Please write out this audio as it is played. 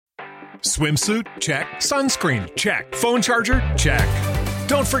Swimsuit? Check. Sunscreen? Check. Phone charger? Check.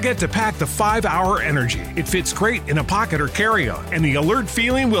 Don't forget to pack the 5-Hour Energy. It fits great in a pocket or carry-on, and the alert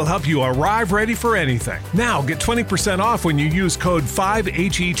feeling will help you arrive ready for anything. Now get 20% off when you use code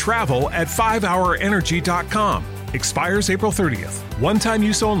 5HETRAVEL at 5hourenergy.com. Expires April 30th. One-time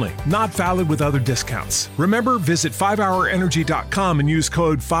use only. Not valid with other discounts. Remember, visit 5hourenergy.com and use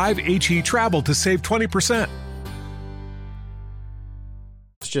code 5HETRAVEL to save 20%.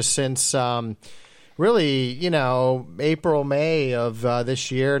 Just since really, April, May of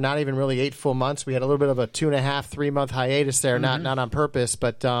this year, not even really 8 full months. We had a little bit of a 2.5, 3 month hiatus there, not on purpose,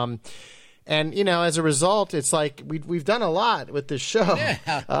 but and as a result, it's like we've done a lot with this show.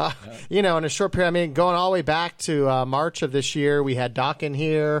 Yeah. In a short period. I mean, going all the way back to March of this year, we had Doc in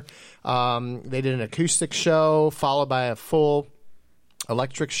here. They did an acoustic show followed by a full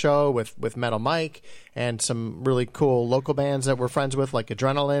electric show with Metal Mike and some really cool local bands that we're friends with, like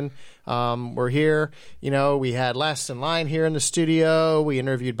Adrenaline. We're here. We had Last in Line here in the studio. We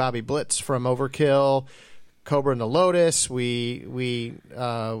interviewed Bobby Blitz from Overkill, Cobra and the Lotus. We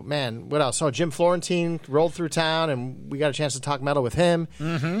what else? Oh, Jim Florentine rolled through town, and we got a chance to talk metal with him.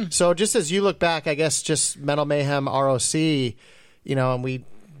 Mm-hmm. So just as you look back, I guess just Metal Mayhem ROC, and we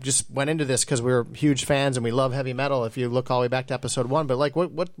just went into this because we're huge fans and we love heavy metal. If you look all the way back to episode 1, but like,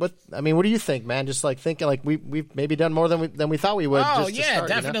 what do you think, man? Just like thinking, like we've maybe done more than we thought we would. Oh just yeah, to start,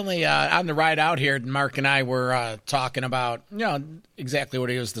 definitely. On the ride out here, Mark and I were talking about exactly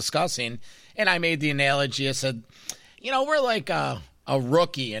what he was discussing, and I made the analogy. I said, we're like a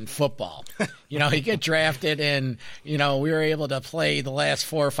rookie in football. You get drafted, and we were able to play the last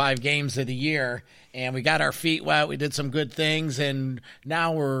 4 or 5 games of the year. And we got our feet wet. We did some good things, and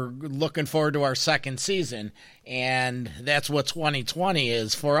now we're looking forward to our second season. And that's what 2020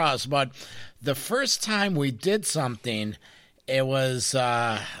 is for us. But the first time we did something, it was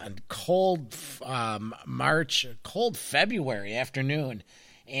cold February afternoon.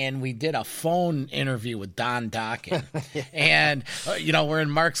 And we did a phone interview with Don Dokken. And, we're in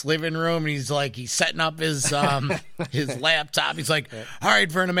Mark's living room, and he's setting up his his laptop. He's like, all right,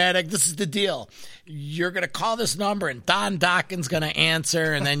 Vernomatic, this is the deal. You're going to call this number, and Don Dokken's going to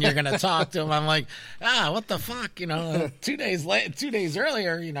answer, and then you're going to talk to him. I'm like, what the fuck? 2 days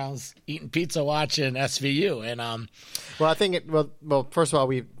earlier, I was eating pizza watching SVU. And well, I think first of all,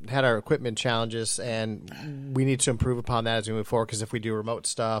 we've had our equipment challenges, and we need to improve upon that as we move forward, because if we do remote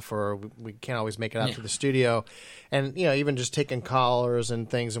stuff or we can't always make it out to the studio, and even just taking callers and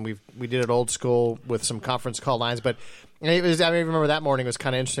things, and we did it old school with some conference call lines. But I remember that morning was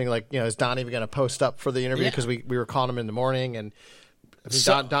kind of interesting. Like, is Don even going to post up for the interview? Because we were calling him in the morning, and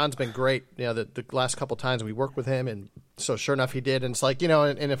Don's been great. The last couple times we worked with him, and so sure enough, he did. And it's like, in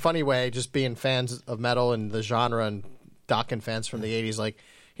a funny way, just being fans of metal and the genre, and Dokken fans from the '80s, like.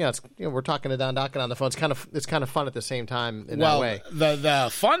 We're talking to Don Dokken on the phone. It's kind of fun at the same time in that way. The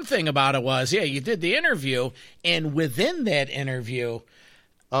fun thing about it was, you did the interview, and within that interview,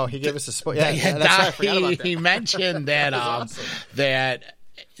 he gave us a spoiler. Yeah, that's right. I forgot about that. He mentioned that awesome. that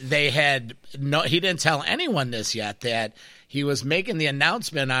they had he didn't tell anyone this yet, that he was making the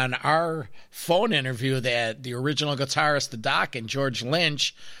announcement on our phone interview that the original guitarist of Dokken, George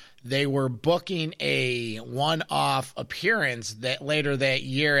Lynch, they were booking a one-off appearance that later that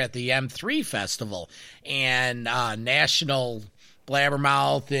year at the M3 Festival, and National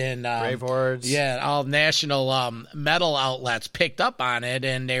Blabbermouth and Brave Words, all national metal outlets picked up on it,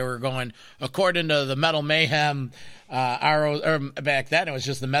 and they were going, according to the Metal Mayhem. Back then it was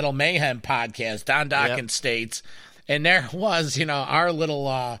just the Metal Mayhem podcast. Don Dokken states, and there was our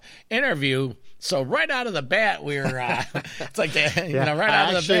little interview. So right out of the bat, we were it's like right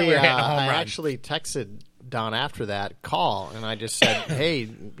out of the bat, we were hitting a home run. I actually texted Don after that call, and I just said, hey,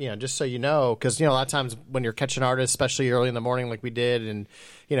 just so you know, because a lot of times when you're catching artists, especially early in the morning like we did, and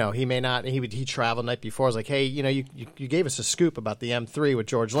he may not, he traveled the night before. I was like, hey, you gave us a scoop about the M3 with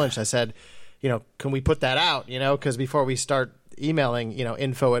George Lynch. I said, can we put that out? Because before we start emailing,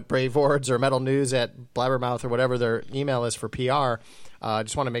 info at Brave Words or Metal News at Blabbermouth or whatever their email is for PR. I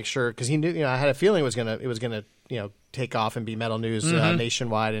just want to make sure, because he knew, I had a feeling it was gonna take off and be Metal News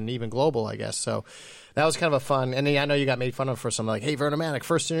nationwide and even global, I guess. So that was kind of a fun. And I know you got made fun of for something like, hey, Vernomatic,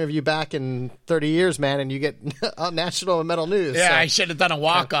 first interview back in 30 years, man, and you get national Metal News. Yeah, so. I should have done a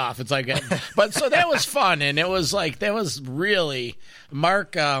walk off. It's like, but so that was fun, and it was like that was really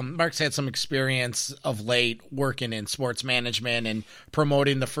Mark's had some experience of late working in sports management and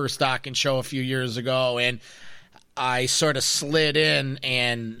promoting the first Dokken show a few years ago, and I sort of slid in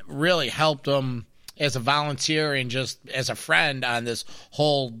and really helped him as a volunteer and just as a friend on this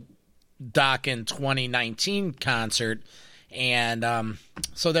whole Dokken 2019 concert. And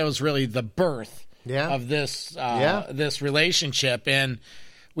so that was really the birth of this this relationship. And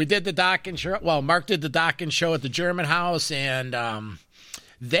we did the Dokken show. Well, Mark did the Dokken show at the German House, and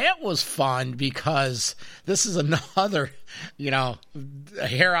that was fun because this is another,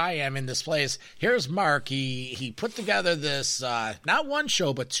 here I am in this place. Here's Mark. He put together this, not one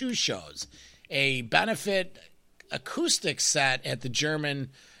show, but two shows, a benefit acoustic set at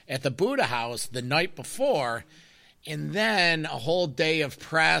the Buddha House the night before, and then a whole day of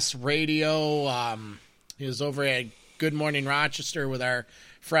press, radio. He was over at Good Morning Rochester with our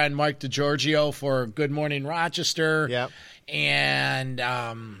friend Mike DiGiorgio for Good Morning Rochester. Yep. And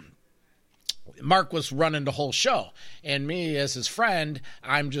Mark was running the whole show. And me, as his friend,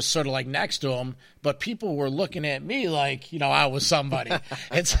 I'm just sort of like next to him. But people were looking at me like, I was somebody.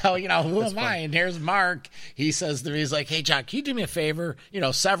 And so, who am I? And here's Mark. He says to me, he's like, hey, John, can you do me a favor?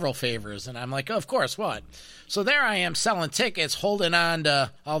 Several favors. And I'm like, oh, of course, what? So there I am selling tickets, holding on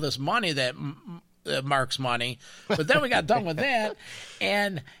to all this money that Mark's money. But then we got done with that.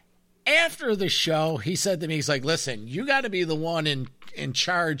 And after the show, he said to me, he's like, listen, you got to be the one in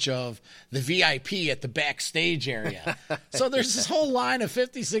charge of the VIP at the backstage area. So there's this whole line of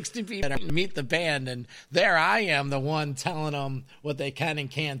 50, 60 people that meet the band, and there I am, the one telling them what they can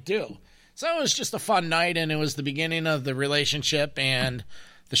and can't do. So it was just a fun night, and it was the beginning of the relationship, and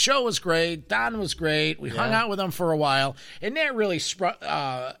the show was great. Don was great. We hung out with him for a while, and that really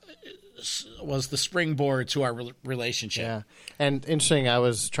was the springboard to our relationship. Yeah. And interesting, I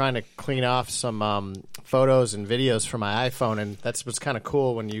was trying to clean off some photos and videos from my iPhone, and that's what's kind of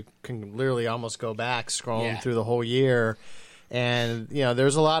cool when you can literally almost go back, scrolling through the whole year. And,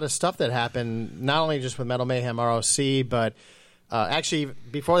 there's a lot of stuff that happened, not only just with Metal Mayhem ROC, but actually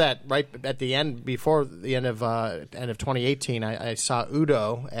before that, right at the end, before the end of 2018, I saw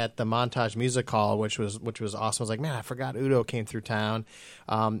Udo at the Montage Music Hall, which was awesome. I was like, man, I forgot Udo came through town.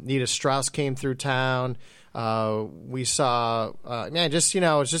 Nita Strauss came through town. We saw,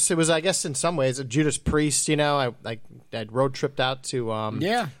 it was, I guess, in some ways, Judas Priest. I road tripped out to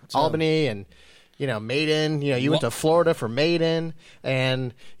Albany and. Maiden, you went to Florida for Maiden.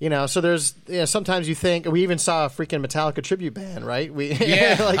 And, so there's, sometimes you think, we even saw a freaking Metallica tribute band, right? We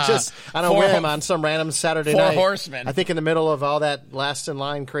just on a whim on some random Saturday night. Four Horsemen. I think in the middle of all that last in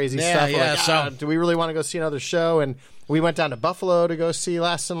line crazy stuff. Yeah, so do we really want to go see another show? And we went down to Buffalo to go see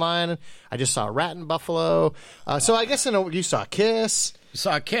Last in Line. I just saw Rat in Buffalo. So I guess you saw Kiss.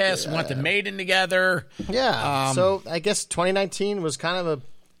 Saw Kiss, went to Maiden together. Yeah. So I guess 2019 was kind of a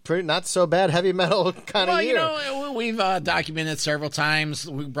pretty not so bad heavy metal kind of year. We've documented several times.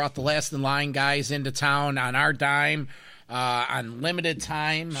 We brought the Last in Line guys into town on our dime, on limited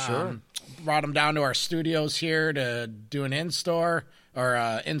time. Sure. Brought them down to our studios here to do an in-store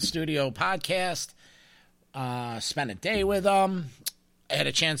or in-studio podcast. Spent a day with them. I had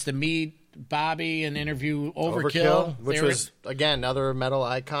a chance to meet Bobby and interview Overkill, which was, again, another metal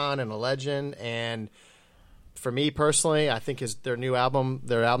icon and a legend. And for me personally, I think their album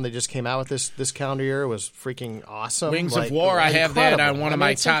they just came out with this calendar year was freaking awesome. Wings of War, I have that on one of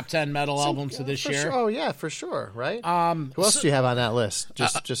my top 10 metal albums of this year. Sure. Oh yeah, for sure, right? Who else do you have on that list?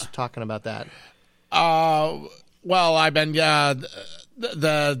 Just talking about that. Well, I've been I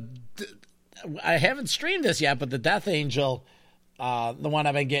haven't streamed this yet, but the Death Angel. The one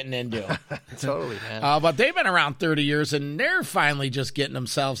I've been getting into. Totally, man. But they've been around 30 years, and they're finally just getting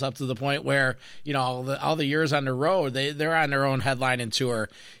themselves up to the point where, all the years on the road, they're on their own headlining tour.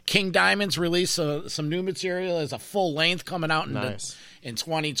 King Diamond's released some new material as a full length coming out in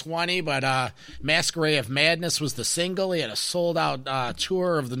 2020, but Masquerade of Madness was the single. He had a sold-out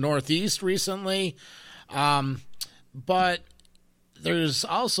tour of the Northeast recently. But there's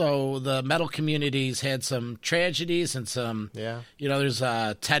also the metal community's had some tragedies and some, there's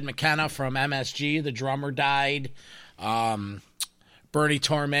Ted McKenna from MSG, the drummer, died. Bernie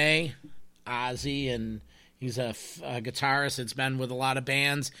Torme, Ozzy, and he's a guitarist that's been with a lot of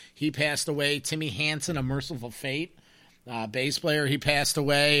bands. He passed away. Timmy Hansen, a Merciful Fate bass player, he passed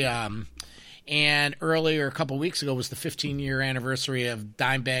away. And earlier, a couple weeks ago, was the 15-year anniversary of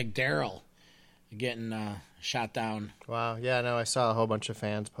Dimebag Darrell getting shot down. Wow. Yeah, no, I saw a whole bunch of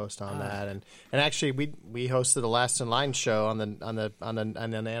fans post on that, and actually we hosted a Last in Line show on the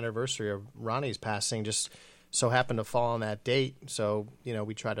anniversary of Ronnie's passing just so happened to fall on that date. So,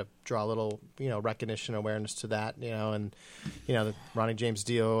 we try to draw a little, recognition, awareness to that, and, the Ronnie James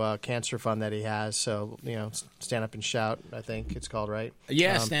Dio Cancer Fund that he has. So, Stand Up and Shout, I think it's called, right?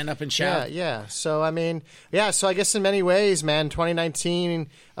 Yeah, Stand Up and Shout. Yeah. So, so I guess in many ways, man, 2019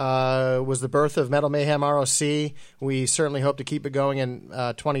 was the birth of Metal Mayhem ROC. We certainly hope to keep it going in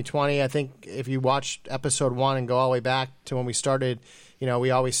 2020. I think if you watched episode 1 and go all the way back to when we started, we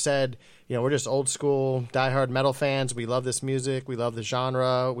always said, we're just old school, diehard metal fans. We love this music. We love the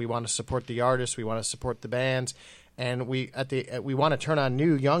genre. We want to support the artists. We want to support the bands. And we want to turn on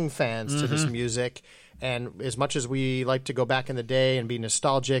new, young fans to this music. And as much as we like to go back in the day and be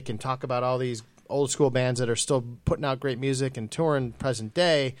nostalgic and talk about all these old school bands that are still putting out great music and touring present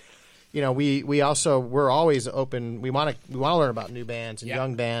day, we're always open. We want to learn about new bands and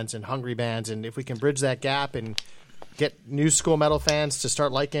young bands and hungry bands. And if we can bridge that gap and get new school metal fans to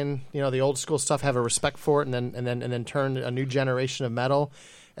start liking, the old school stuff, have a respect for it, and then turn a new generation of metal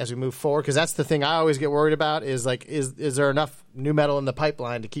as we move forward. Because that's the thing I always get worried about is there enough new metal in the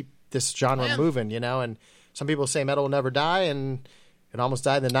pipeline to keep this genre moving? And some people say metal will never die, and it almost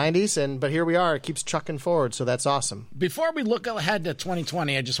died in the 90s, but here we are. It keeps trucking forward, so that's awesome. Before we look ahead to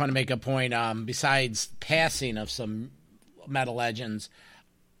 2020, I just want to make a point. Besides passing of some metal legends,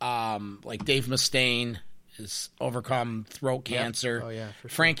 like Dave Mustaine has overcome throat cancer. Yep. Oh, yeah, for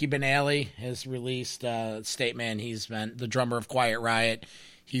sure. Frankie Banali has released a statement. He's been the drummer of Quiet Riot.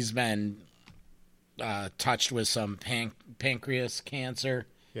 He's been touched with some pancreas cancer.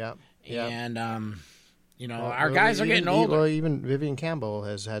 Yeah. And, our guys are getting older. Well, even Vivian Campbell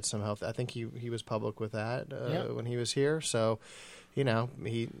has had some health. I think he was public with that when he was here. So,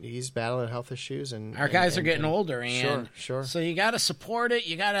 he's battling health issues, and our guys are getting older. And sure. So you got to support it.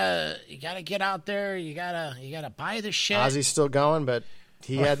 You gotta get out there. You gotta buy the shit. Ozzy's still going, but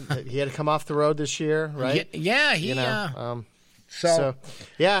he had to come off the road this year, right? Yeah. So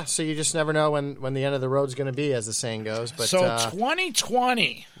you just never know when the end of the road's going to be, as the saying goes. But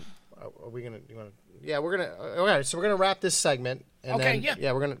 2020. Are we gonna? You want to? Yeah, we're gonna. Okay, so we're gonna wrap this segment. And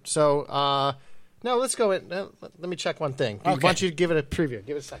we're gonna. So no, let's go in. Let me check one thing. Okay. Why don't you give it a preview?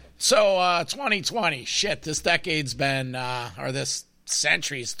 Give it a second. So 2020. Shit, this decade's been or this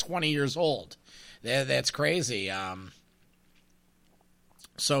century's 20 years old. That's crazy.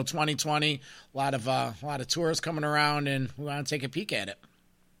 So 2020, a lot of tours coming around, and we want to take a peek at it.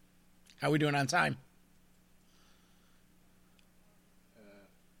 How are we doing on time?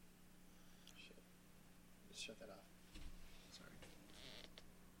 Shut that off. Sorry.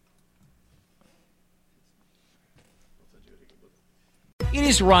 It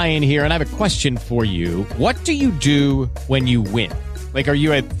is Ryan here, and I have a question for you. What do you do when you win? Like, are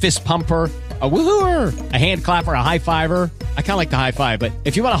you a fist pumper, a woohooer, a hand clapper, a high fiver? I kind of like the high five, but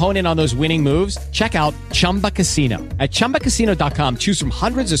if you want to hone in on those winning moves, check out Chumba Casino. At ChumbaCasino.com, choose from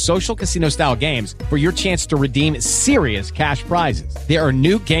hundreds of social casino-style games for your chance to redeem serious cash prizes. There are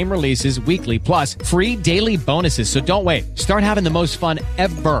new game releases weekly, plus free daily bonuses. So don't wait. Start having the most fun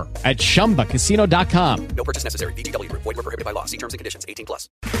ever at ChumbaCasino.com. No purchase necessary. VGW Group. Void where prohibited by law. See terms and conditions. 18+.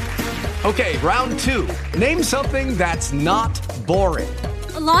 Okay, round 2. Name something that's not boring.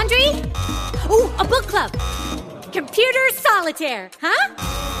 A laundry? Ooh, a book club. Computer solitaire, huh?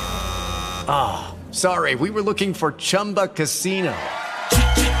 Ah, oh, sorry. We were looking for Chumba Casino.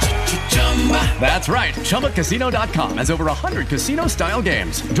 That's right. ChumbaCasino.com has over 100 casino-style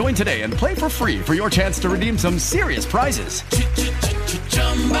games. Join today and play for free for your chance to redeem some serious prizes.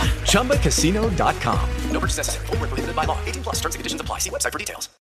 ChumbaCasino.com. No purchase necessary. Void where prohibited by law. 18+. Terms and conditions apply. See website for details.